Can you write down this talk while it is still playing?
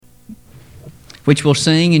which we'll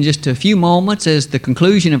sing in just a few moments as the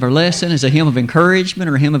conclusion of our lesson as a hymn of encouragement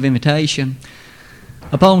or a hymn of invitation.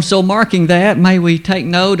 Upon so marking that, may we take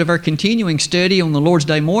note of our continuing study on the Lord's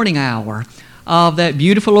Day morning hour of that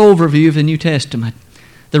beautiful overview of the New Testament,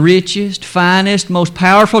 the richest, finest, most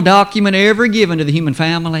powerful document ever given to the human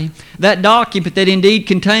family, that document that indeed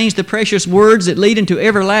contains the precious words that lead into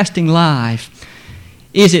everlasting life.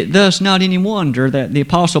 Is it thus not any wonder that the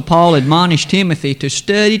Apostle Paul admonished Timothy to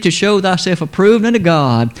study to show thyself approved unto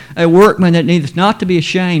God, a workman that needeth not to be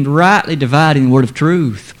ashamed, rightly dividing the word of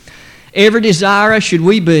truth? Ever desirous should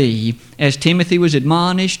we be, as Timothy was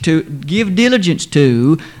admonished, to give diligence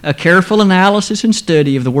to a careful analysis and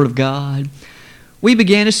study of the Word of God. We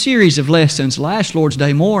began a series of lessons last Lord's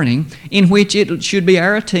Day morning in which it should be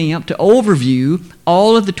our attempt to overview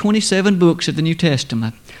all of the 27 books of the New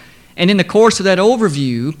Testament. And in the course of that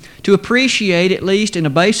overview, to appreciate, at least in a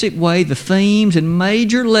basic way, the themes and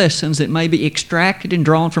major lessons that may be extracted and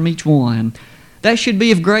drawn from each one. That should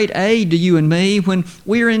be of great aid to you and me when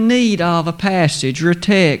we are in need of a passage or a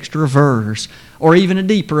text or a verse, or even a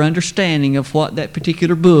deeper understanding of what that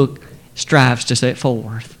particular book strives to set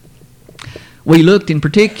forth. We looked in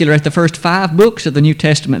particular at the first 5 books of the New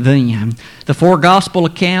Testament then, the 4 gospel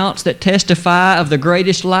accounts that testify of the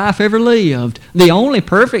greatest life ever lived, the only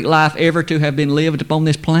perfect life ever to have been lived upon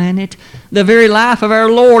this planet, the very life of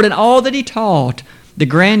our Lord and all that He taught, the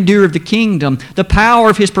grandeur of the kingdom, the power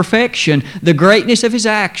of His perfection, the greatness of His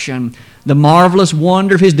action, the marvelous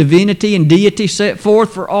wonder of His divinity and deity set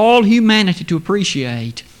forth for all humanity to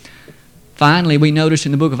appreciate. Finally, we notice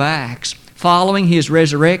in the book of Acts, following His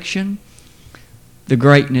resurrection, the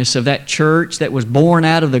greatness of that church that was born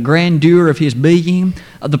out of the grandeur of His being,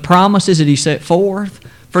 of the promises that He set forth.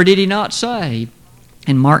 For did He not say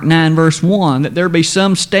in Mark 9 verse 1 that there be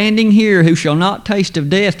some standing here who shall not taste of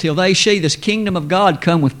death till they see this kingdom of God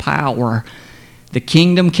come with power? The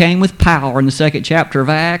kingdom came with power in the 2nd chapter of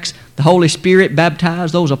Acts. The Holy Spirit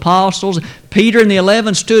baptized those apostles. Peter and the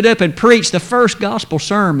 11 stood up and preached the first gospel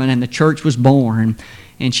sermon, and the church was born,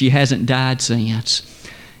 and she hasn't died since.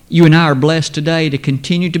 You and I are blessed today to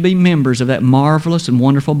continue to be members of that marvelous and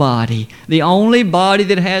wonderful body, the only body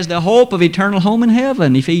that has the hope of eternal home in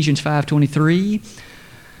heaven, Ephesians 5:23.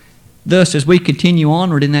 Thus, as we continue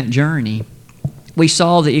onward in that journey, we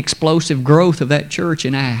saw the explosive growth of that church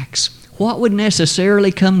in Acts. What would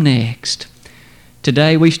necessarily come next?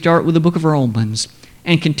 Today we start with the book of Romans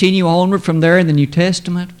and continue onward from there in the New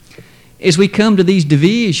Testament. As we come to these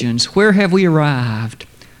divisions, where have we arrived?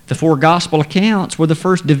 The 4 gospel accounts were the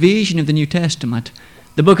first division of the New Testament.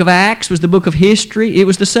 The book of Acts was the book of history. It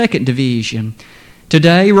was the second division.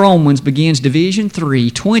 Today, Romans begins division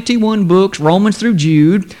 3, 21 books, Romans through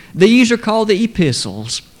Jude. These are called the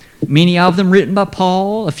epistles. Many of them written by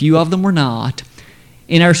Paul, a few of them were not.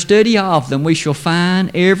 In our study of them, we shall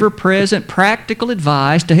find ever-present practical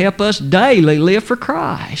advice to help us daily live for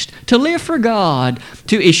Christ, to live for God,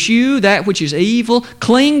 to eschew that which is evil,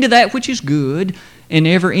 cling to that which is good, and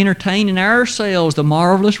ever entertain in ourselves the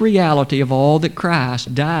marvelous reality of all that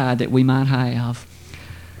Christ died that we might have.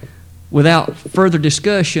 Without further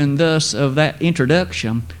discussion, thus, of that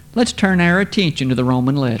introduction, let's turn our attention to the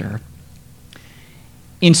Roman letter.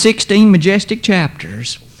 In 16 majestic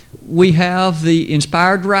chapters, we have the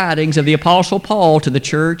inspired writings of the Apostle Paul to the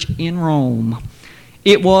church in Rome.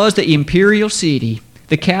 It was the imperial city,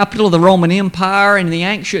 the capital of the Roman Empire, and in the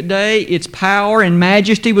ancient day, its power and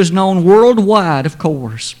majesty was known worldwide, of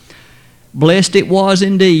course. Blessed it was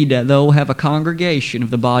indeed that though have a congregation of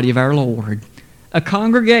the body of our Lord. A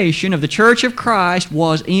congregation of the Church of Christ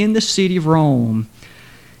was in the city of Rome.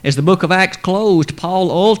 As the book of Acts closed,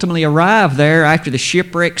 Paul ultimately arrived there after the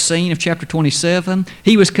shipwreck scene of chapter 27.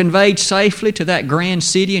 He was conveyed safely to that grand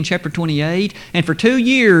city in chapter 28, and for 2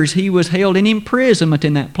 years he was held in imprisonment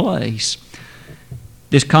in that place.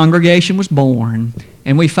 This congregation was born,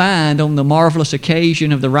 and we find on the marvelous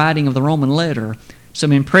occasion of the writing of the Roman letter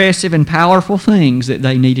some impressive and powerful things that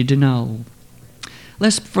they needed to know.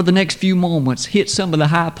 Let's, for the next few moments, hit some of the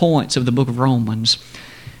high points of the book of Romans.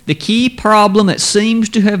 The key problem that seems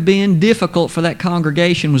to have been difficult for that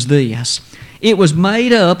congregation was this. It was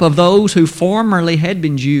made up of those who formerly had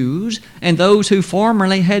been Jews and those who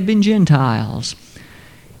formerly had been Gentiles.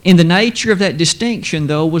 In the nature of that distinction,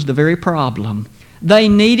 though, was the very problem. They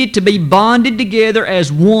needed to be bonded together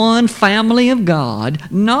as one family of God,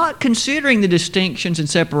 not considering the distinctions and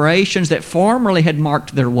separations that formerly had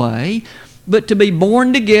marked their way, but to be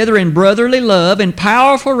born together in brotherly love and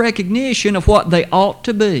powerful recognition of what they ought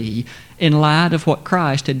to be in light of what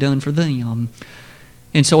Christ had done for them.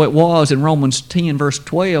 And so it was in Romans 10 verse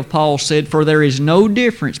 12, Paul said, "For there is no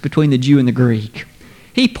difference between the Jew and the Greek."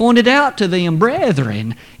 He pointed out to them,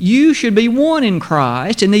 brethren, you should be one in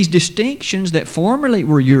Christ, and these distinctions that formerly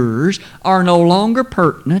were yours are no longer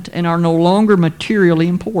pertinent and are no longer materially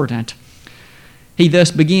important. He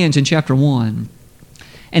thus begins in chapter 1.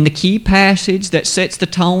 And the key passage that sets the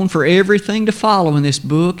tone for everything to follow in this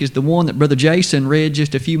book is the one that Brother Jason read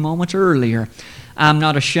just a few moments earlier. I'm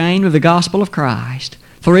not ashamed of the gospel of Christ,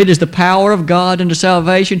 for it is the power of God unto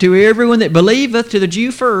salvation to everyone that believeth, to the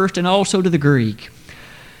Jew first, and also to the Greek.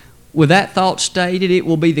 With that thought stated, it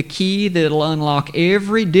will be the key that will unlock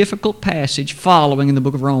every difficult passage following in the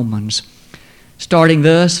book of Romans. Starting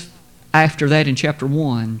thus, after that in chapter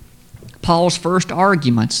 1, Paul's first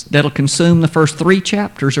arguments that'll consume the first 3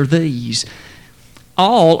 chapters are these.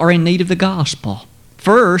 All are in need of the gospel.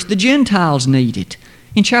 First, the Gentiles need it.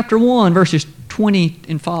 In chapter 1, verses 20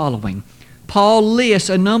 and following, Paul lists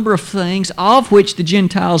a number of things of which the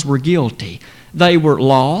Gentiles were guilty. They were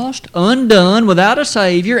lost, undone, without a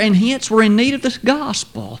Savior, and hence were in need of the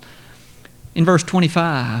gospel. In verse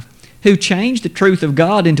 25, who changed the truth of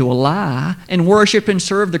God into a lie and worship and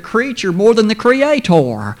serve the creature more than the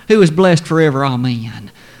Creator, who is blessed forever. Amen.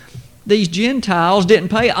 These Gentiles didn't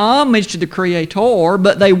pay homage to the Creator,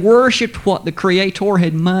 but they worshiped what the Creator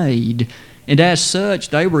had made. And as such,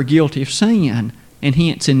 they were guilty of sin, and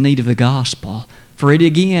hence in need of the gospel. For it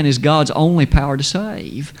again is God's only power to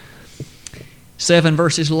save. 7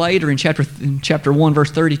 verses later in chapter 1, verse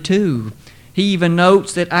 32, he even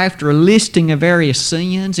notes that after a listing of various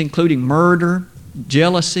sins, including murder,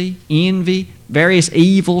 jealousy, envy, various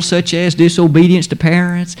evils such as disobedience to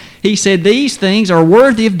parents, he said these things are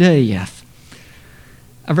worthy of death.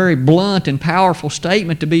 A very blunt and powerful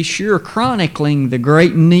statement, to be sure, chronicling the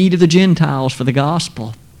great need of the Gentiles for the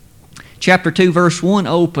gospel. Chapter 2, verse 1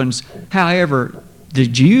 opens, however, the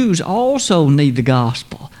Jews also need the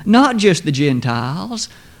gospel, not just the Gentiles,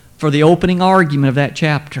 for the opening argument of that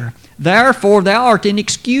chapter. Therefore thou art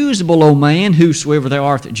inexcusable, O man, whosoever thou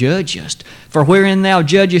art that judgest. For wherein thou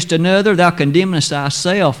judgest another, thou condemnest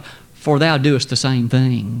thyself, for thou doest the same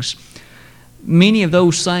things. Many of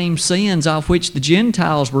those same sins of which the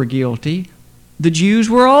Gentiles were guilty, the Jews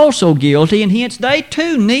were also guilty, and hence they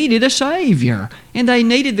too needed a Savior, and they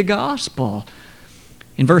needed the gospel.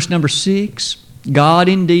 In verse number 6, God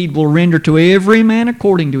indeed will render to every man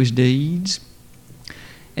according to his deeds.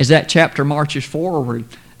 As that chapter marches forward,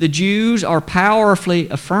 the Jews are powerfully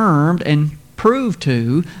affirmed and proved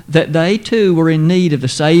to that they too were in need of the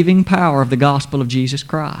saving power of the gospel of Jesus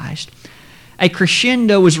Christ. A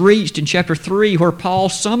crescendo is reached in chapter 3 where Paul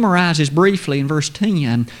summarizes briefly in verse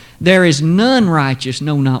 10, there is none righteous,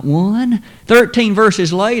 no, not one. 13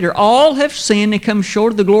 verses later, all have sinned and come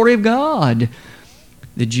short of the glory of God.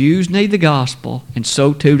 The Jews need the gospel, and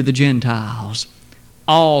so too do the Gentiles.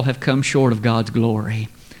 All have come short of God's glory.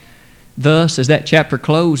 Thus, as that chapter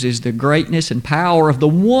closes, the greatness and power of the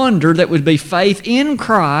wonder that would be faith in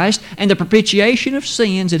Christ and the propitiation of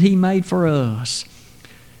sins that He made for us.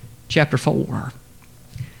 Chapter 4.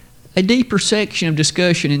 A deeper section of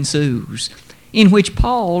discussion ensues, in which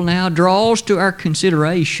Paul now draws to our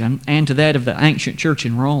consideration, and to that of the ancient church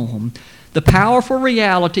in Rome, the powerful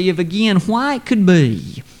reality of, again, why it could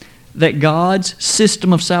be that God's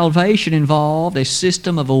system of salvation involved a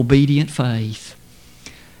system of obedient faith.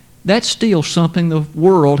 That's still something the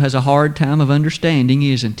world has a hard time of understanding,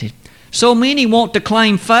 isn't it? So many want to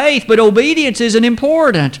claim faith, but obedience isn't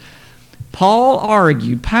important. Paul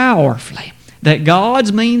argued powerfully that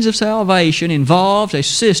God's means of salvation involves a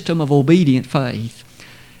system of obedient faith.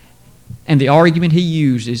 And the argument he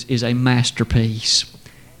uses is a masterpiece.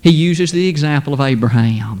 He uses the example of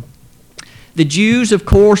Abraham. The Jews, of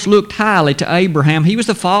course, looked highly to Abraham. He was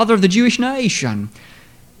the father of the Jewish nation.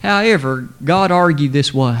 However, God argued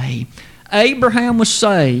this way. Abraham was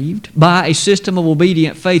saved by a system of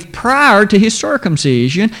obedient faith prior to his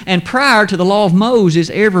circumcision and prior to the law of Moses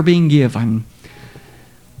ever being given.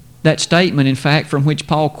 That statement, in fact, from which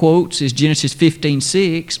Paul quotes is Genesis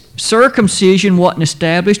 15:6. Circumcision wasn't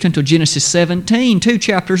established until Genesis 17, 2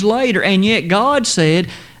 chapters later, and yet God said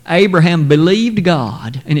Abraham believed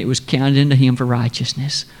God, and it was counted unto him for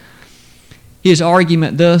righteousness. His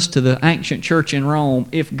argument thus to the ancient church in Rome,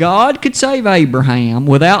 if God could save Abraham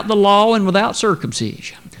without the law and without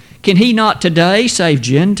circumcision, can He not today save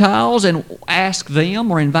Gentiles and ask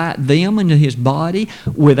them or invite them into His body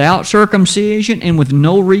without circumcision and with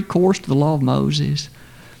no recourse to the law of Moses?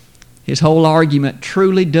 His whole argument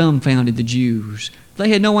truly dumbfounded the Jews. They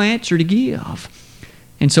had no answer to give.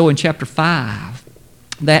 And so in chapter 5,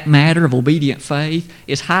 that matter of obedient faith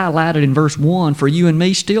is highlighted in verse 1 for you and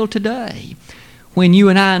me still today. When you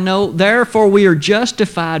and I know, therefore we are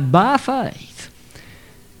justified by faith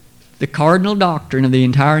The cardinal doctrine of the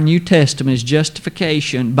entire New Testament is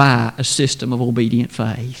justification by a system of obedient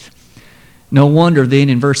faith. No wonder then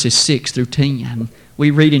in verses 6 through 10, we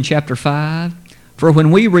read in chapter 5, "For when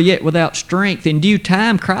we were yet without strength, in due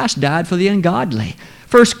time Christ died for the ungodly.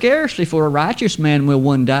 For scarcely for a righteous man will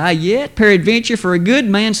one die, yet peradventure for a good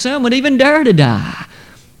man some would even dare to die.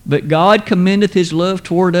 But God commendeth His love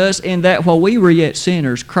toward us, in that while we were yet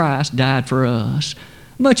sinners, Christ died for us.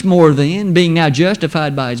 Much more then, being now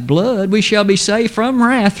justified by His blood, we shall be saved from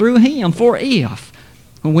wrath through Him. For if,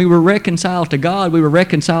 when we were reconciled to God, we were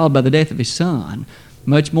reconciled by the death of His Son,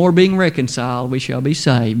 much more being reconciled, we shall be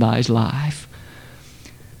saved by His life."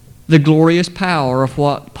 The glorious power of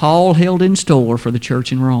what Paul held in store for the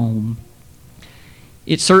church in Rome.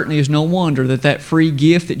 It certainly is no wonder that that free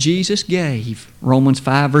gift that Jesus gave, Romans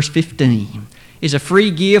 5 verse 15, is a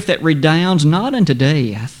free gift that redounds not unto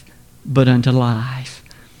death, but unto life.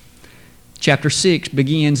 Chapter 6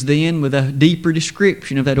 begins then with a deeper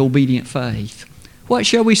description of that obedient faith. What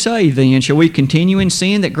shall we say then? Shall we continue in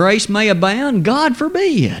sin that grace may abound? God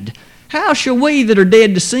forbid! How shall we that are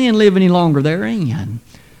dead to sin live any longer therein?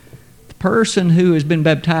 The person who has been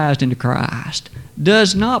baptized into Christ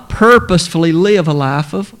does not purposefully live a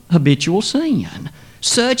life of habitual sin,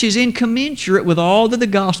 such as incommensurate with all that the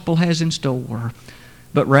gospel has in store.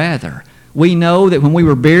 But rather, we know that when we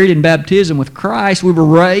were buried in baptism with Christ, we were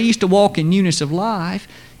raised to walk in newness of life,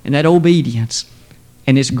 and that obedience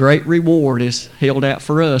and its great reward is held out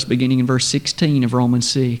for us beginning in verse 16 of Romans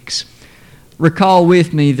 6. Recall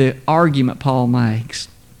with me the argument Paul makes.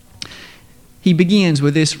 He begins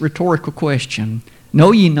with this rhetorical question,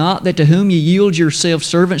 "Know ye not that to whom ye yield yourselves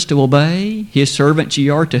servants to obey, His servants ye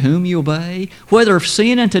are to whom ye obey, whether of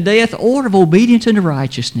sin unto death or of obedience unto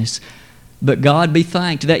righteousness? But God be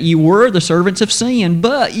thanked that ye were the servants of sin,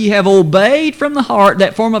 but ye have obeyed from the heart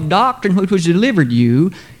that form of doctrine which was delivered you,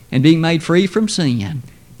 and being made free from sin,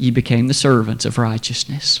 ye became the servants of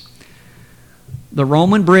righteousness." The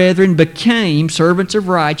Roman brethren became servants of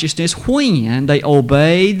righteousness when they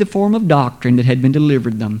obeyed the form of doctrine that had been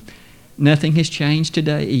delivered them. Nothing has changed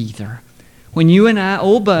today either. When you and I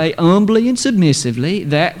obey humbly and submissively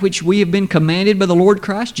that which we have been commanded by the Lord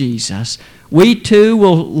Christ Jesus, we too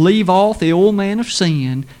will leave off the old man of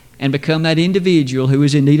sin and become that individual who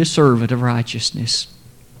is indeed a servant of righteousness.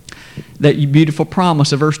 That beautiful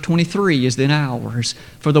promise of verse 23 is then ours.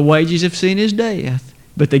 "For the wages of sin is death,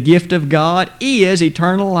 but the gift of God is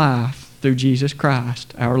eternal life through Jesus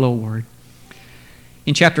Christ our Lord."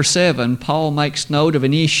 In chapter 7, Paul makes note of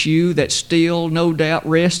an issue that still, no doubt,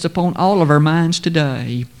 rests upon all of our minds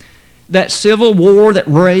today. That civil war that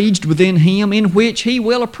raged within him, in which he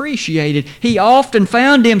well appreciated. He often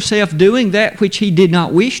found himself doing that which he did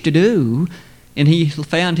not wish to do, and he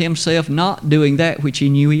found himself not doing that which he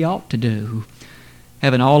knew he ought to do.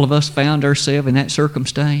 Haven't all of us found ourselves in that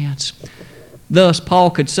circumstance? Thus, Paul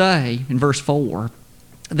could say in verse 4,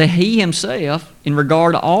 that he himself, in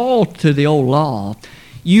regard all to the old law,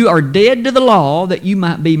 you are dead to the law that you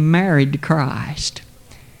might be married to Christ.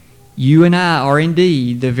 You and I are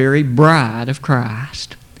indeed the very bride of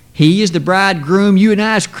Christ. He is the bridegroom. You and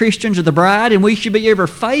I as Christians are the bride, and we should be ever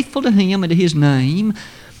faithful to Him and to His name.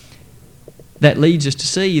 That leads us to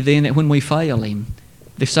see then that when we fail Him,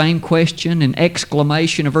 the same question and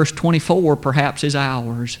exclamation of verse 24 perhaps is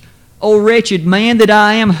ours. "O wretched man that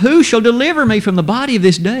I am, who shall deliver me from the body of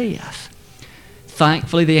this death?"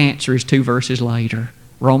 Thankfully, the answer is 2 verses later.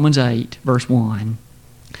 Romans 8, verse 1.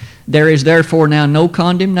 "There is therefore now no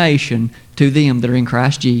condemnation to them that are in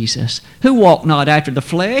Christ Jesus, who walk not after the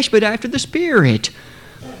flesh, but after the Spirit."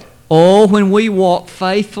 Oh, when we walk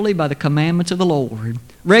faithfully by the commandments of the Lord,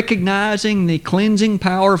 recognizing the cleansing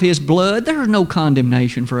power of His blood, there is no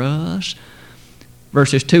condemnation for us.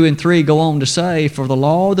 Verses 2 and 3 go on to say, "For the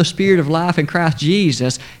law of the Spirit of life in Christ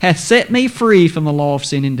Jesus hath set me free from the law of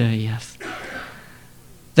sin and death."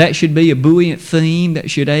 That should be a buoyant theme that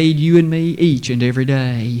should aid you and me each and every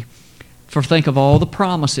day. For think of all the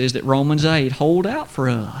promises that Romans 8 hold out for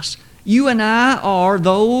us. You and I are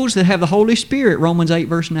those that have the Holy Spirit, Romans 8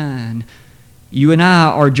 verse 9. You and I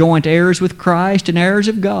are joint heirs with Christ and heirs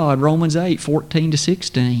of God, Romans 8, 14 to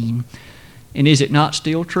 16. And is it not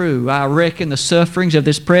still true? I reckon the sufferings of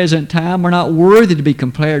this present time are not worthy to be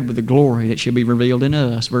compared with the glory that shall be revealed in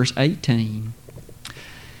us. Verse 18.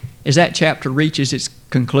 As that chapter reaches its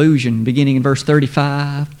conclusion, beginning in verse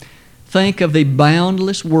 35, think of the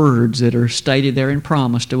boundless words that are stated there and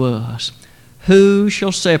promised to us. Who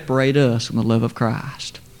shall separate us from the love of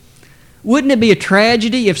Christ? Wouldn't it be a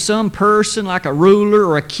tragedy if some person like a ruler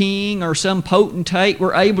or a king or some potentate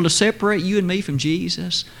were able to separate you and me from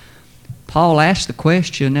Jesus? Paul asked the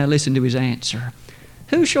question, now listen to his answer.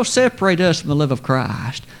 Who shall separate us from the love of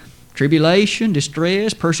Christ? Tribulation,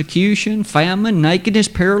 distress, persecution, famine, nakedness,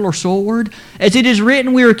 peril, or sword? As it is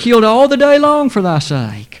written, we are killed all the day long for thy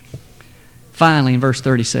sake. Finally, in verse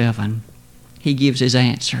 37, he gives his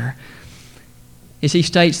answer. As he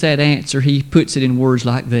states that answer, he puts it in words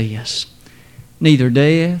like this. Neither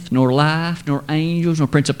death, nor life, nor angels, nor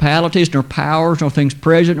principalities, nor powers, nor things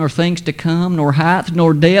present, nor things to come, nor height,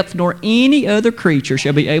 nor depth, nor any other creature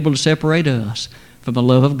shall be able to separate us from the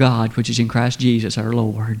love of God which is in Christ Jesus our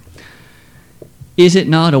Lord. Is it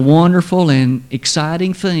not a wonderful and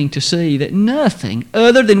exciting thing to see that nothing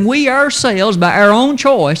other than we ourselves by our own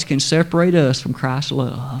choice can separate us from Christ's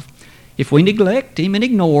love? If we neglect Him and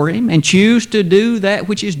ignore Him and choose to do that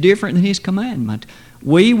which is different than His commandment,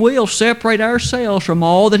 we will separate ourselves from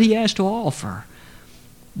all that He has to offer.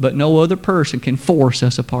 But no other person can force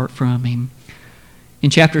us apart from Him. In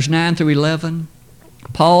chapters 9 through 11,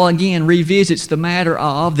 Paul again revisits the matter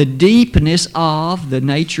of the deepness of the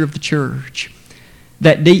nature of the church.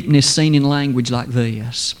 That deepness seen in language like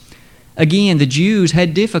this. Again, the Jews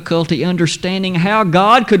had difficulty understanding how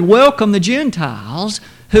God could welcome the Gentiles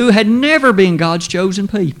who had never been God's chosen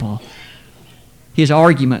people. His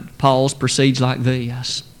argument, Paul's, proceeds like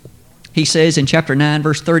this. He says in chapter 9,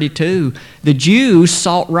 verse 32, the Jews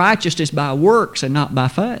sought righteousness by works and not by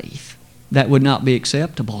faith. That would not be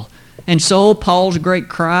acceptable. And so Paul's great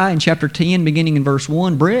cry in chapter 10, beginning in verse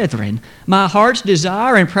 1, Brethren, my heart's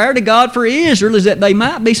desire and prayer to God for Israel is that they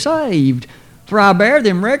might be saved. For I bear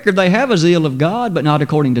them record they have a zeal of God, but not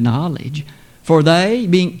according to knowledge. For they,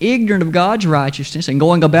 being ignorant of God's righteousness and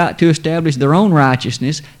going about to establish their own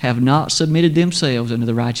righteousness, have not submitted themselves unto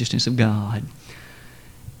the righteousness of God.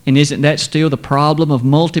 And isn't that still the problem of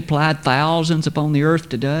multiplied thousands upon the earth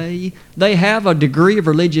today? They have a degree of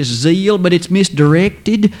religious zeal, but it's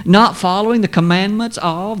misdirected, not following the commandments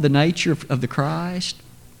of the nature of the Christ.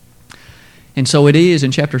 And so it is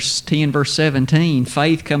in chapter 10, verse 17,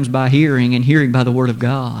 faith comes by hearing, and hearing by the Word of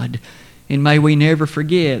God. And may we never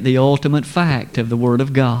forget the ultimate fact of the Word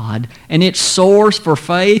of God and its source for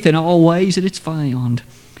faith in all ways that it's found.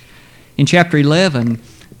 In chapter 11,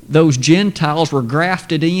 those Gentiles were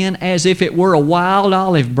grafted in as if it were a wild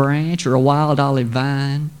olive branch or a wild olive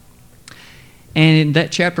vine. And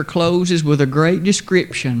that chapter closes with a great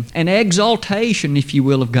description, an exaltation, if you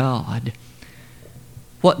will, of God.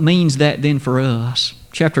 What means that then for us?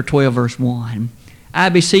 Chapter 12, verse 1. I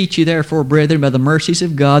beseech you, therefore, brethren, by the mercies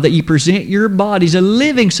of God, that ye present your bodies a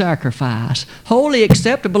living sacrifice, wholly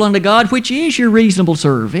acceptable unto God, which is your reasonable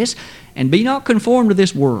service. And be not conformed to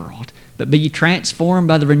this world, but be ye transformed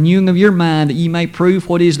by the renewing of your mind, that ye may prove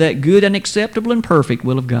what is that good and acceptable and perfect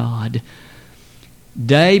will of God.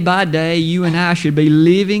 Day by day, you and I should be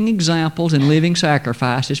living examples and living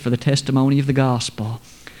sacrifices for the testimony of the gospel.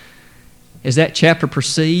 As that chapter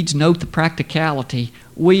proceeds, note the practicality.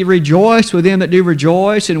 We rejoice with them that do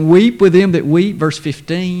rejoice and weep with them that weep, verse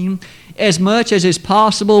 15. As much as is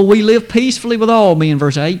possible, we live peacefully with all men,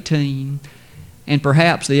 verse 18. And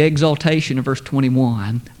perhaps the exaltation of verse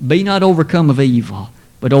 21. Be not overcome of evil,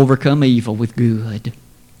 but overcome evil with good.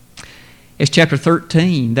 As chapter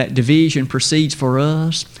 13, that division proceeds for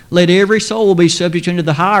us. Let every soul be subject unto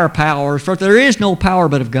the higher powers, for there is no power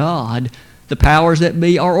but of God. The powers that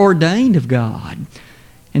be are ordained of God.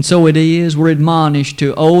 And so it is, we're admonished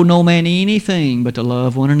to owe no man anything but to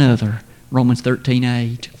love one another. Romans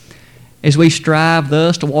 13:8. As we strive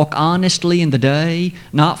thus to walk honestly in the day,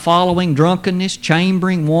 not following drunkenness,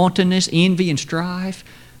 chambering, wantonness, envy, and strife,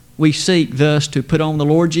 we seek thus to put on the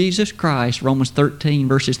Lord Jesus Christ. Romans 13,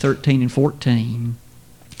 verses 13 and 14.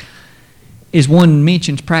 As one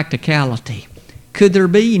mentions practicality, could there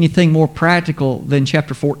be anything more practical than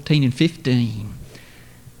chapter 14 and 15?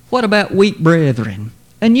 What about weak brethren?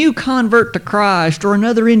 A new convert to Christ or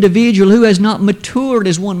another individual who has not matured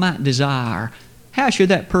as one might desire. How should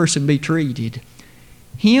that person be treated?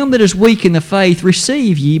 Him that is weak in the faith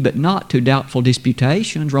receive ye, but not to doubtful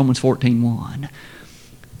disputations. Romans 14:1.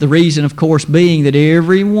 The reason, of course, being that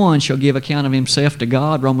every one shall give account of himself to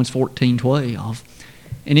God. Romans 14:12.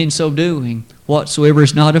 And in so doing, whatsoever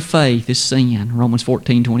is not of faith is sin. Romans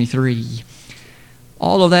 14:23.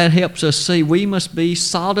 All of that helps us see we must be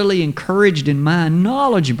solidly encouraged in mind,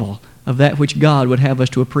 knowledgeable of that which God would have us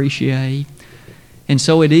to appreciate. And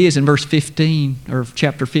so it is in verse 15, or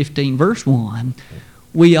chapter 15, verse 1,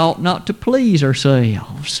 we ought not to please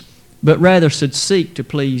ourselves, but rather should seek to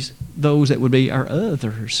please those that would be our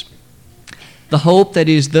others. The hope that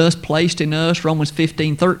is thus placed in us, Romans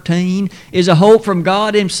 15:13, is a hope from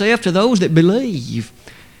God Himself to those that believe.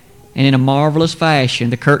 And in a marvelous fashion,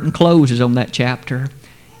 the curtain closes on that chapter.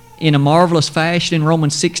 in a marvelous fashion in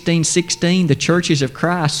Romans 16:16, the churches of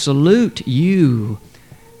Christ salute you.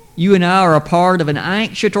 You and I are a part of an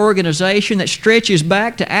ancient organization that stretches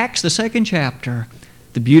back to Acts, the 2nd chapter,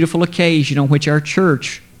 the beautiful occasion on which our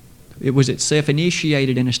church, it was itself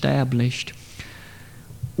initiated and established.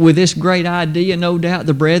 With this great idea, no doubt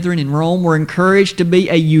the brethren in Rome were encouraged to be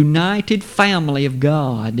a united family of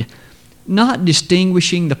God, not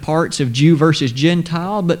distinguishing the parts of Jew versus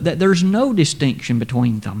Gentile, but that there's no distinction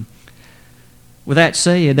between them. With that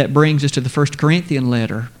said, that brings us to the 1 Corinthian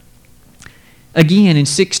letter. Again, in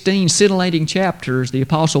 16 scintillating chapters, the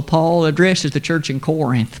Apostle Paul addresses the church in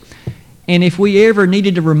Corinth. And if we ever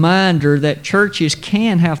needed a reminder that churches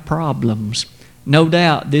can have problems, no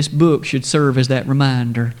doubt this book should serve as that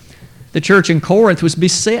reminder. The church in Corinth was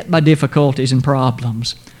beset by difficulties and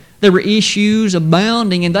problems. There were issues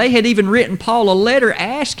abounding, and they had even written Paul a letter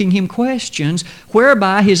asking him questions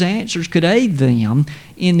whereby his answers could aid them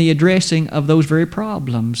in the addressing of those very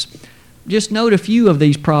problems. Just note a few of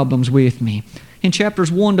these problems with me. In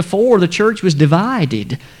chapters 1 to 4, the church was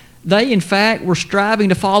divided. They, in fact, were striving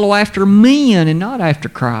to follow after men and not after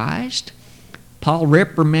Christ. Paul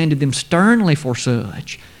reprimanded them sternly for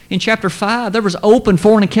such. In chapter 5, there was open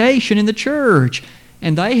fornication in the church,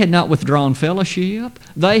 and they had not withdrawn fellowship.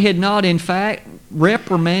 They had not, in fact,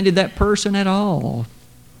 reprimanded that person at all.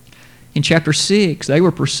 In chapter 6, they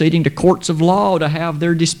were proceeding to courts of law to have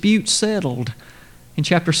their disputes settled. In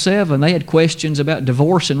chapter 7, they had questions about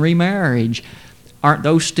divorce and remarriage. Aren't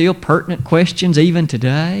those still pertinent questions even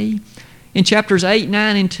today? In chapters 8,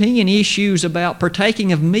 9, and 10, issues about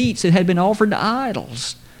partaking of meats that had been offered to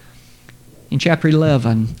idols. In chapter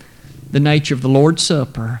 11, the nature of the Lord's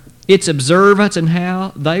Supper, its observance, and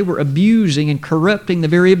how they were abusing and corrupting the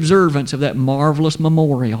very observance of that marvelous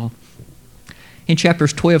memorial. In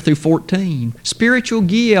chapters 12 through 14, spiritual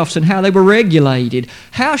gifts and how they were regulated.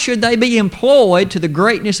 How should they be employed to the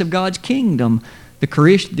greatness of God's kingdom? The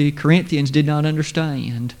Corinthians did not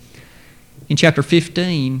understand. In chapter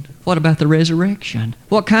 15, what about the resurrection?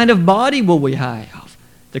 What kind of body will we have?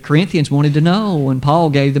 The Corinthians wanted to know, and Paul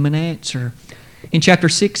gave them an answer. In chapter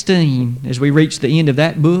 16, as we reach the end of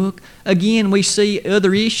that book, again we see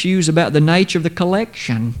other issues about the nature of the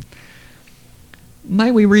collection.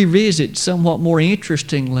 May we revisit somewhat more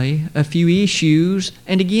interestingly a few issues,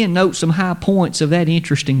 and again note some high points of that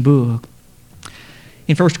interesting book.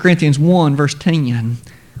 In 1 Corinthians 1, verse 10,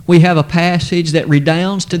 we have a passage that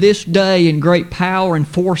redounds to this day in great power and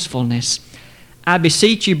forcefulness. I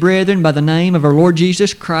beseech you, brethren, by the name of our Lord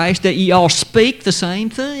Jesus Christ, that ye all speak the same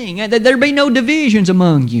thing, and that there be no divisions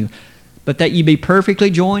among you, but that ye be perfectly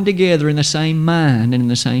joined together in the same mind and in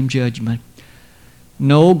the same judgment.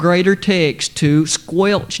 No greater text to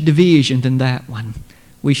squelch division than that one.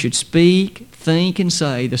 We should speak, think, and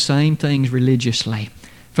say the same things religiously.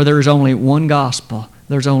 For there is only one gospel.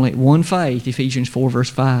 There's only one faith, Ephesians 4, verse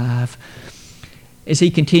 5. As he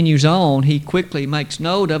continues on, he quickly makes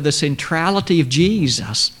note of the centrality of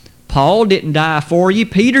Jesus. Paul didn't die for you.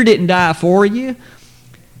 Peter didn't die for you.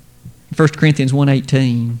 1 Corinthians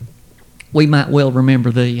 1:18, we might well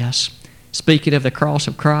remember this. Speaking of the cross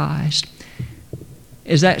of Christ,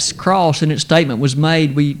 as that cross and its statement was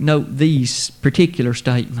made, we note these particular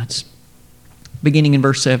statements. Beginning in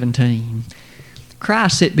verse 17.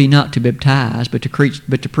 Christ said, be not to baptize, but to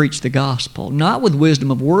preach the gospel, not with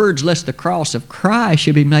wisdom of words, lest the cross of Christ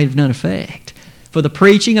should be made of none effect. For the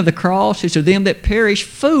preaching of the cross is to them that perish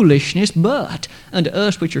foolishness, but unto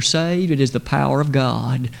us which are saved it is the power of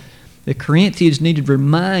God. The Corinthians needed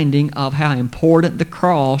reminding of how important the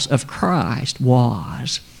cross of Christ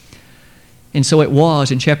was. And so it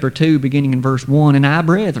was in chapter 2, beginning in verse 1, and I,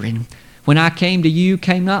 brethren, when I came to you,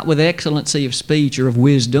 came not with excellency of speech or of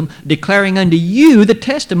wisdom, declaring unto you the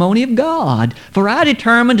testimony of God. For I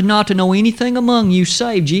determined not to know anything among you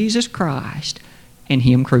save Jesus Christ and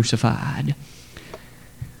Him crucified.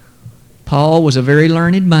 Paul was a very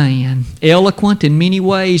learned man, eloquent in many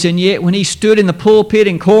ways, and yet when he stood in the pulpit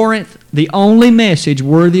in Corinth, the only message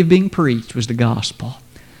worthy of being preached was the gospel.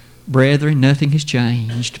 Brethren, nothing has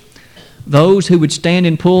changed. Those who would stand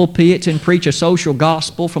in pulpits and preach a social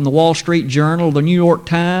gospel from the Wall Street Journal or the New York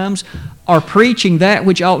Times are preaching that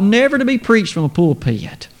which ought never to be preached from a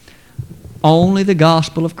pulpit. Only the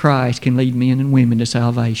gospel of Christ can lead men and women to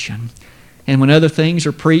salvation. And when other things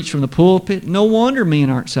are preached from the pulpit, no wonder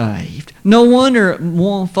men aren't saved. No wonder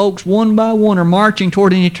folks one by one are marching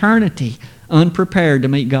toward an eternity unprepared to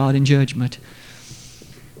meet God in judgment.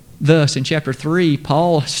 Thus, in chapter 3,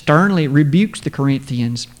 Paul sternly rebukes the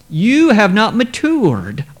Corinthians. You have not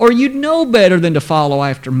matured, or you'd know better than to follow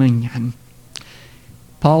after men.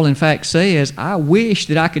 Paul, in fact, says, I wish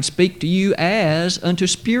that I could speak to you as unto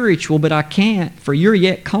spiritual, but I can't, for you're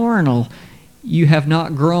yet carnal. You have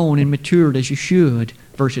not grown and matured as you should,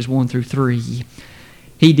 verses 1 through 3.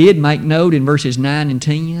 He did make note in verses 9 and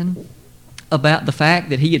 10 about the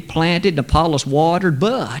fact that he had planted and Apollos watered,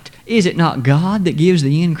 but is it not God that gives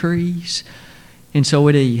the increase? And so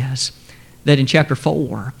it is that in chapter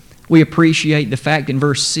 4, we appreciate the fact in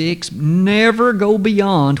verse 6, never go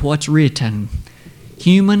beyond what's written.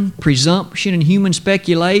 Human presumption and human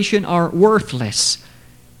speculation are worthless.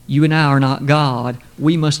 You and I are not God.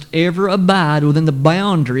 We must ever abide within the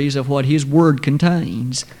boundaries of what His Word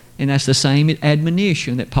contains. And that's the same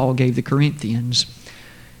admonition that Paul gave the Corinthians.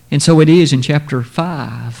 And so it is in chapter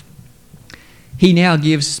 5. He now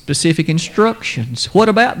gives specific instructions. What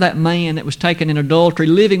about that man that was taken in adultery,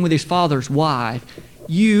 living with his father's wife?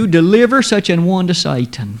 You deliver such an one to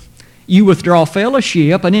Satan. You withdraw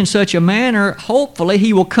fellowship, and in such a manner, hopefully,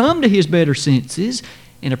 he will come to his better senses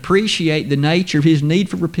and appreciate the nature of his need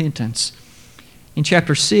for repentance. In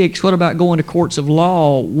chapter 6, what about going to courts of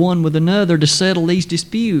law, one with another, to settle these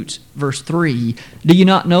disputes? Verse 3, do you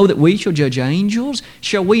not know that we shall judge angels?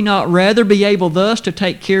 Shall we not rather be able thus to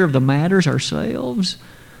take care of the matters ourselves?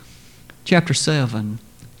 Chapter 7,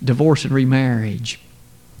 divorce and remarriage.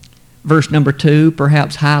 Verse number 2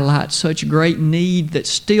 perhaps highlights such great need that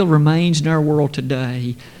still remains in our world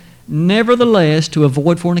today. Nevertheless, to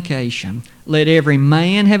avoid fornication, let every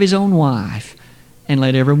man have his own wife, and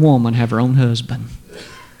let every woman have her own husband.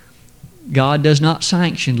 God does not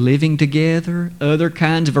sanction living together, other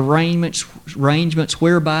kinds of arrangements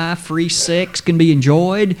whereby free sex can be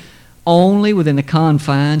enjoyed only within the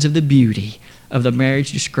confines of the beauty of the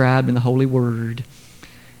marriage described in the Holy Word.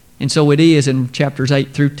 And so it is in chapters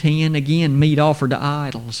 8 through 10, again, meat offered to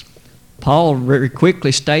idols. Paul very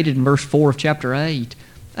quickly stated in verse 4 of chapter 8,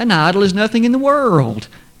 an idol is nothing in the world.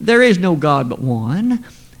 There is no God but one.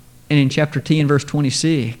 And in chapter 10, verse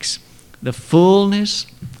 26, the fullness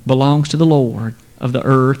belongs to the Lord of the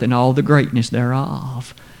earth and all the greatness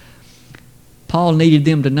thereof. Paul needed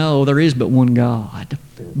them to know there is but one God.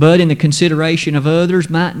 But in the consideration of others,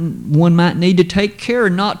 one might need to take care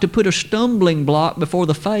not to put a stumbling block before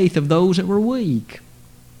the faith of those that were weak.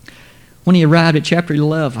 When he arrived at chapter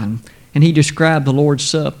 11 and he described the Lord's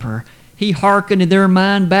Supper, he hearkened in their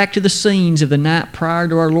mind back to the scenes of the night prior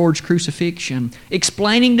to our Lord's crucifixion,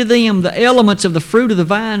 explaining to them the elements of the fruit of the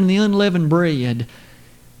vine and the unleavened bread.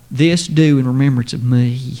 This do in remembrance of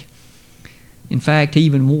me. In fact, he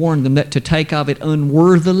even warned them that to take of it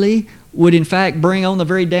unworthily would in fact bring on the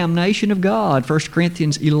very damnation of God. 1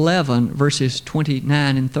 Corinthians 11, verses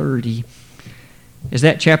 29 and 30. As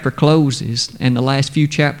that chapter closes and the last few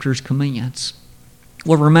chapters commence,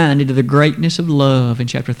 we're reminded of the greatness of love in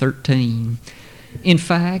chapter 13. In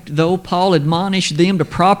fact, though Paul admonished them to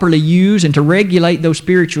properly use and to regulate those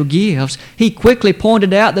spiritual gifts, he quickly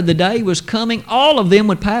pointed out that the day was coming, all of them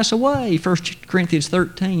would pass away. 1 Corinthians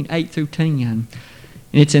 13, 8 through 10. And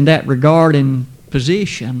it's in that regard and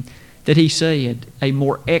position that he said, a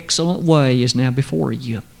more excellent way is now before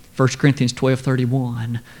you. 1 Corinthians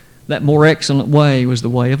 12:31. That more excellent way was the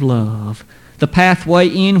way of love. The pathway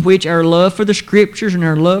in which our love for the Scriptures and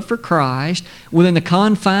our love for Christ, within the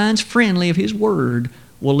confines friendly of His Word,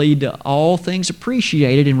 will lead to all things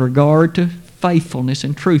appreciated in regard to faithfulness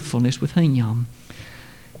and truthfulness with Him.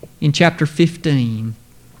 In chapter 15,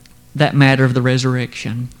 that matter of the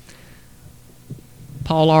resurrection,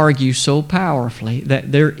 Paul argues so powerfully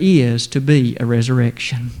that there is to be a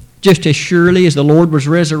resurrection. Just as surely as the Lord was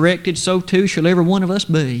resurrected, so too shall every one of us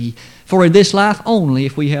be. For in this life only,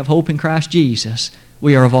 if we have hope in Christ Jesus,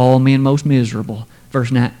 we are of all men most miserable.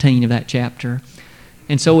 Verse 19 of that chapter.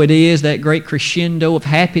 And so it is that great crescendo of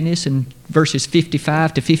happiness in verses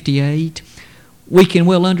 55 to 58. We can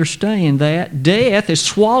well understand that death is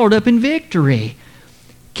swallowed up in victory.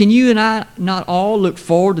 Can you and I not all look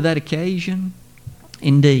forward to that occasion?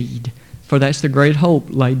 Indeed, for that's the great hope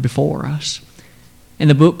laid before us. And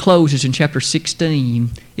the book closes in chapter 16,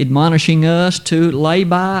 admonishing us to lay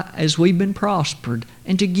by as we've been prospered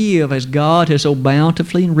and to give as God has so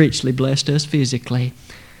bountifully and richly blessed us physically.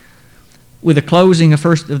 With the closing of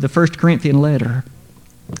the First Corinthian letter,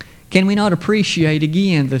 can we not appreciate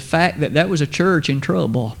again the fact that that was a church in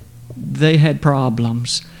trouble? They had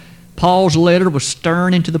problems. Paul's letter was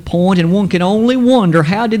stern and to the point, and one can only wonder,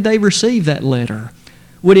 how did they receive that letter?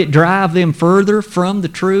 Would it drive them further from the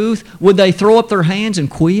truth? Would they throw up their hands and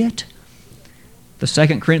quit? The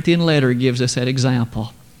 2 Corinthian letter gives us that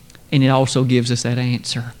example, and it also gives us that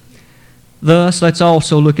answer. Thus, let's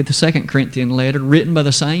also look at the 2 Corinthian letter written by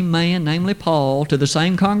the same man, namely Paul, to the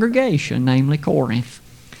same congregation, namely Corinth.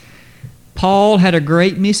 Paul had a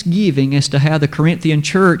great misgiving as to how the Corinthian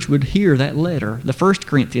church would hear that letter, the 1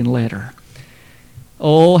 Corinthian letter.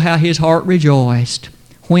 Oh, how his heart rejoiced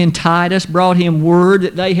when Titus brought him word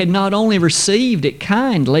that they had not only received it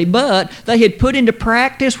kindly, but they had put into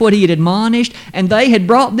practice what he had admonished, and they had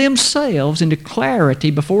brought themselves into clarity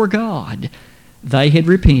before God. They had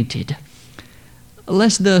repented.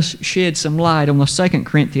 Let's thus shed some light on the 2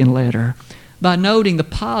 Corinthian letter by noting the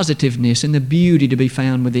positiveness and the beauty to be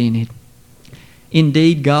found within it.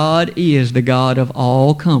 Indeed, God is the God of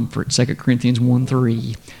all comfort, 2 Corinthians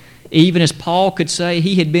 1:3. Even as Paul could say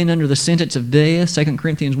he had been under the sentence of death, 2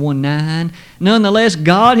 Corinthians 1:9, nonetheless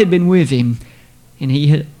God had been with him, and he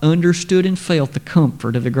had understood and felt the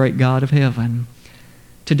comfort of the great God of heaven.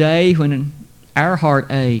 Today, when our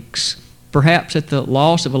heart aches, perhaps at the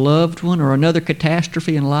loss of a loved one or another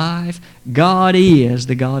catastrophe in life, God is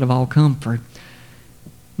the God of all comfort.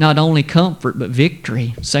 Not only comfort, but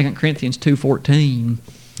victory. 2 Corinthians 2:14.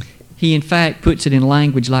 He in fact puts it in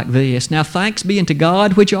language like this: Now thanks be unto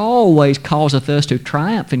God, which always causeth us to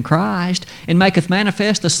triumph in Christ, and maketh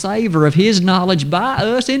manifest the savour of His knowledge by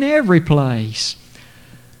us in every place.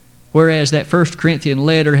 Whereas that 1 Corinthian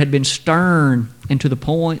letter had been stern and to the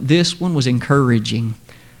point, this one was encouraging.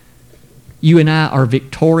 You and I are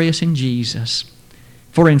victorious in Jesus.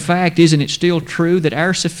 For in fact, isn't it still true that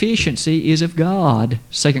our sufficiency is of God?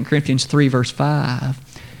 2 Corinthians 3 verse 5.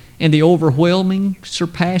 And the overwhelming,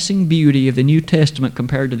 surpassing beauty of the New Testament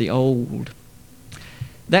compared to the Old.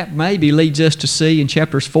 That maybe leads us to see in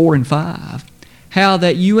chapters 4 and 5 how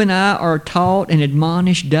that you and I are taught and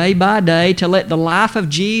admonished day by day to let the life of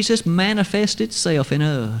Jesus manifest itself in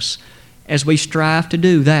us as we strive to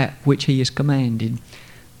do that which He has commanded.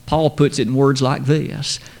 Paul puts it in words like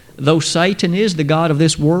this: Though Satan is the god of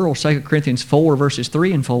this world, 2 Corinthians 4, verses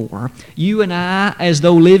 3 and 4, you and I, as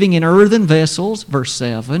though living in earthen vessels, verse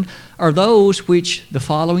 7, are those which the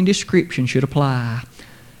following description should apply.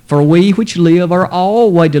 For we which live are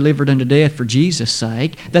always delivered unto death for Jesus'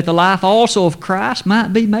 sake, that the life also of Christ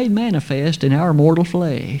might be made manifest in our mortal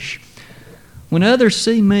flesh. When others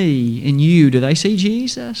see me and you, do they see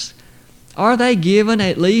Jesus? Are they given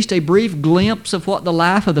at least a brief glimpse of what the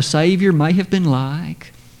life of the Savior may have been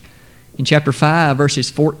like? In chapter 5,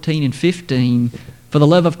 verses 14 and 15, For the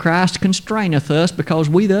love of Christ constraineth us, because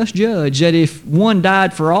we thus judge, that if one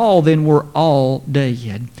died for all, then we're all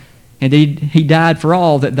dead. And he died for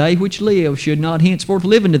all, that they which live should not henceforth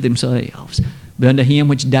live unto themselves, but unto Him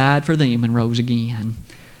which died for them and rose again.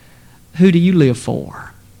 Who do you live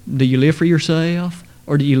for? Do you live for yourself,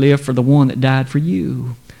 or do you live for the one that died for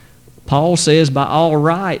you? Paul says, by all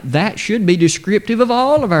right, that should be descriptive of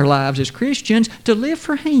all of our lives as Christians, to live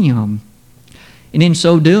for Him. And in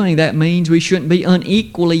so doing, that means we shouldn't be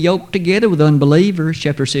unequally yoked together with unbelievers,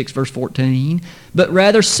 chapter 6, verse 14, but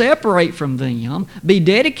rather separate from them, be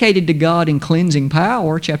dedicated to God in cleansing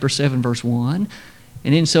power, chapter 7, verse 1.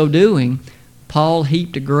 And in so doing, Paul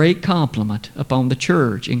heaped a great compliment upon the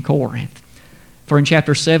church in Corinth. For in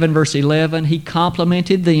chapter 7, verse 11, he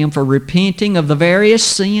complimented them for repenting of the various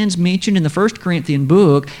sins mentioned in the 1 Corinthian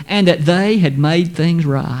book, and that they had made things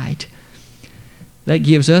right. That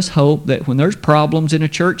gives us hope that when there's problems in a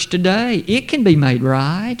church today, it can be made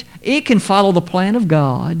right. It can follow the plan of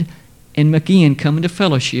God and again come into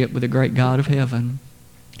fellowship with the great God of heaven.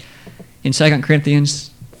 In 2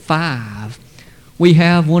 Corinthians 5, we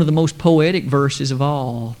have one of the most poetic verses of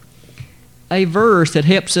all. A verse that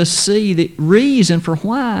helps us see the reason for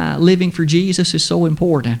why living for Jesus is so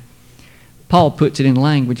important. Paul puts it in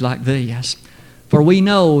language like this: For we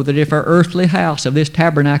know that if our earthly house of this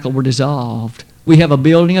tabernacle were dissolved, we have a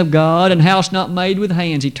building of God, and house not made with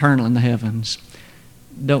hands, eternal in the heavens.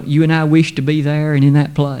 Don't you and I wish to be there and in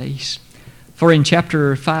that place? For in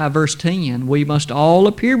chapter 5, verse 10, we must all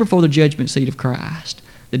appear before the judgment seat of Christ,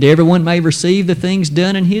 that everyone may receive the things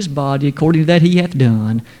done in his body according to that he hath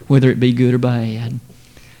done, whether it be good or bad.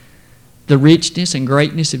 The richness and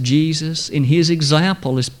greatness of Jesus in His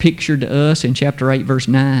example is pictured to us in chapter 8, verse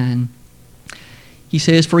 9. He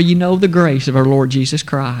says, For ye know the grace of our Lord Jesus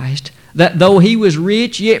Christ, that though He was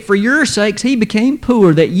rich, yet for your sakes He became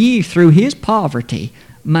poor, that ye through His poverty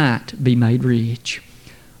might be made rich.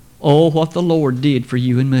 Oh, what the Lord did for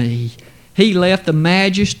you and me. He left the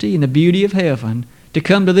majesty and the beauty of heaven to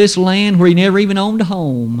come to this land where He never even owned a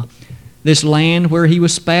home. This land where He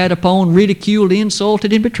was spat upon, ridiculed,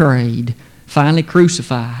 insulted, and betrayed, finally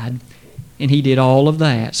crucified. And He did all of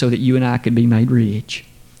that so that you and I could be made rich.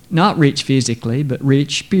 Not rich physically, but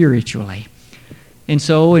rich spiritually. And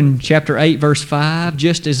so in chapter 8, verse 5,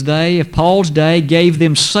 just as they of Paul's day gave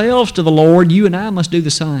themselves to the Lord, you and I must do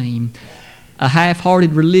the same. A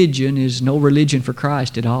half-hearted religion is no religion for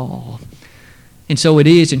Christ at all. And so it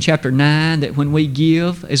is in chapter 9 that when we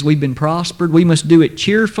give, as we've been prospered, we must do it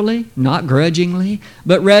cheerfully, not grudgingly,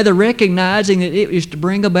 but rather recognizing that it is to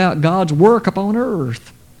bring about God's work upon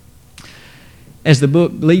earth. As the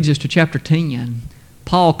book leads us to chapter 10,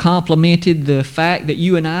 Paul complimented the fact that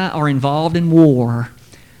you and I are involved in war.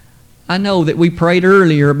 I know that we prayed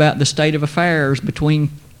earlier about the state of affairs between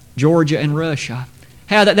Georgia and Russia,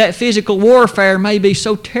 how that physical warfare may be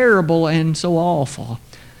so terrible and so awful.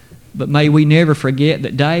 But may we never forget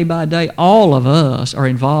that day by day all of us are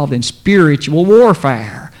involved in spiritual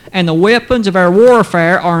warfare. And the weapons of our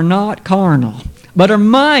warfare are not carnal, but are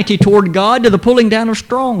mighty toward God to the pulling down of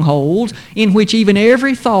strongholds, in which even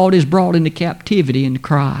every thought is brought into captivity in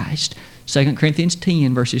Christ. 2 Corinthians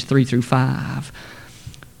 10, verses 3 through 5.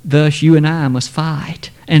 Thus you and I must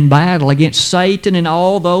fight and battle against Satan and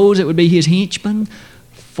all those that would be his henchmen.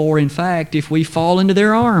 For in fact, if we fall into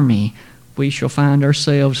their army, we shall find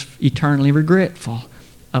ourselves eternally regretful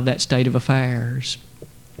of that state of affairs.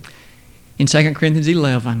 In 2 Corinthians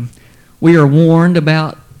 11, we are warned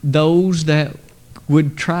about those that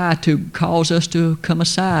would try to cause us to come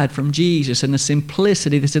aside from Jesus and the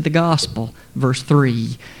simplicity that's in the gospel. Verse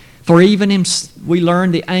 3, for even we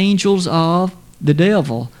learn the angels of the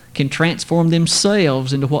devil can transform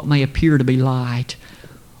themselves into what may appear to be light.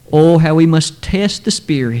 Oh, how we must test the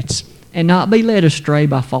spirits and not be led astray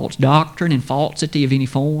by false doctrine and falsity of any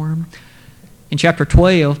form. In chapter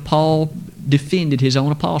 12, Paul defended his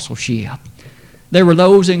own apostleship. There were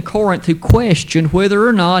those in Corinth who questioned whether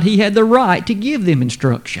or not he had the right to give them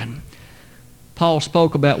instruction. Paul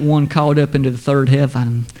spoke about one caught up into the third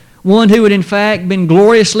heaven, one who had in fact been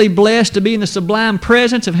gloriously blessed to be in the sublime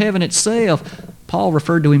presence of heaven itself. Paul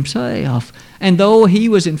referred to himself, and though he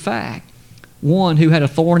was in fact one who had a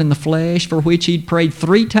thorn in the flesh for which he'd prayed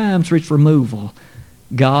 3 times for its removal,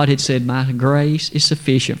 God had said, my grace is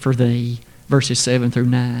sufficient for thee, verses 7 through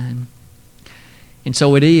 9. And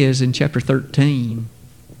so it is in chapter 13.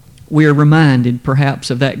 We are reminded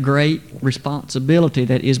perhaps of that great responsibility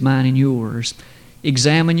that is mine and yours.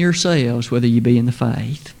 Examine yourselves whether you be in the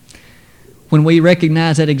faith. When we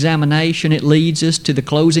recognize that examination, it leads us to the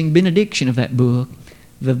closing benediction of that book.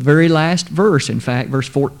 The very last verse, in fact, verse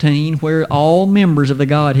 14, where all members of the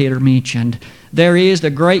Godhead are mentioned. There is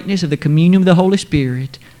the greatness of the communion of the Holy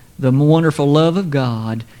Spirit, the wonderful love of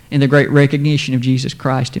God, and the great recognition of Jesus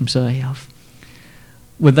Christ Himself.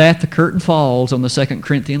 With that, the curtain falls on the 2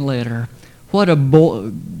 Corinthian letter. What a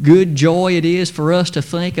good joy it is for us to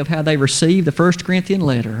think of how they received the 1 Corinthian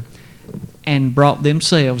letter and brought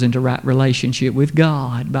themselves into right relationship with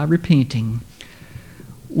God by repenting.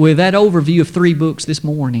 With that overview of 3 books this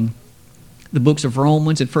morning, the books of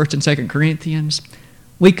Romans and 1 and 2 Corinthians,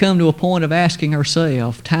 we come to a point of asking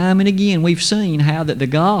ourselves, time and again we've seen how that the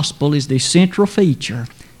gospel is the central feature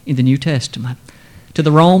in the New Testament. To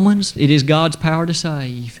the Romans, it is God's power to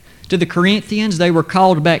save. To the Corinthians, they were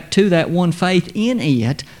called back to that one faith in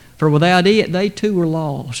it, for without it, they too were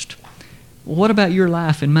lost. What about your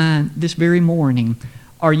life and mine this very morning?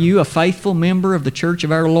 Are you a faithful member of the Church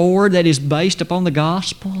of our Lord that is based upon the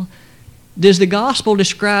gospel? Does the gospel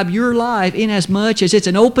describe your life inasmuch as it's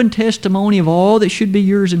an open testimony of all that should be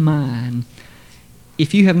yours and mine?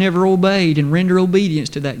 If you have never obeyed and rendered obedience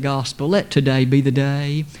to that gospel, let today be the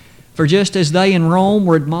day. For just as they in Rome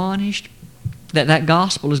were admonished that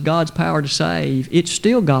gospel is God's power to save, it's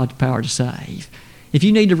still God's power to save. If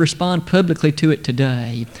you need to respond publicly to it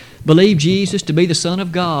today, believe Jesus to be the Son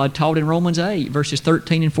of God, taught in Romans 8, verses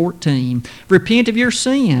 13 and 14. Repent of your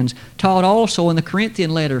sins, taught also in the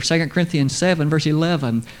Corinthian letter, 2 Corinthians 7, verse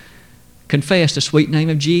 11. Confess the sweet name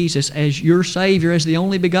of Jesus as your Savior, as the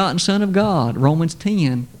only begotten Son of God, Romans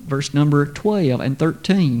 10, verse number 12 and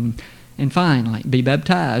 13. And finally, be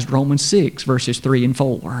baptized, Romans 6, verses 3 and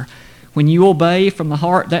 4. When you obey from the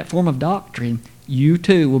heart that form of doctrine, you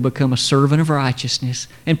too will become a servant of righteousness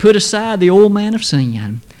and put aside the old man of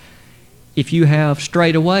sin. If you have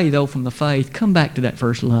strayed away, though, from the faith, come back to that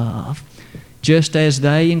first love. Just as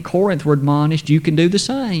they in Corinth were admonished, you can do the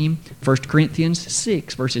same. 1 Corinthians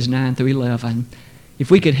 6, verses 9 through 11.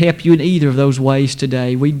 If we could help you in either of those ways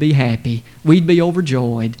today, we'd be happy. We'd be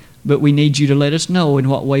overjoyed. But we need you to let us know in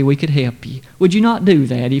what way we could help you. Would you not do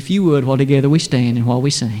that? If you would, while together we stand and while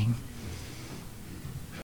we sing.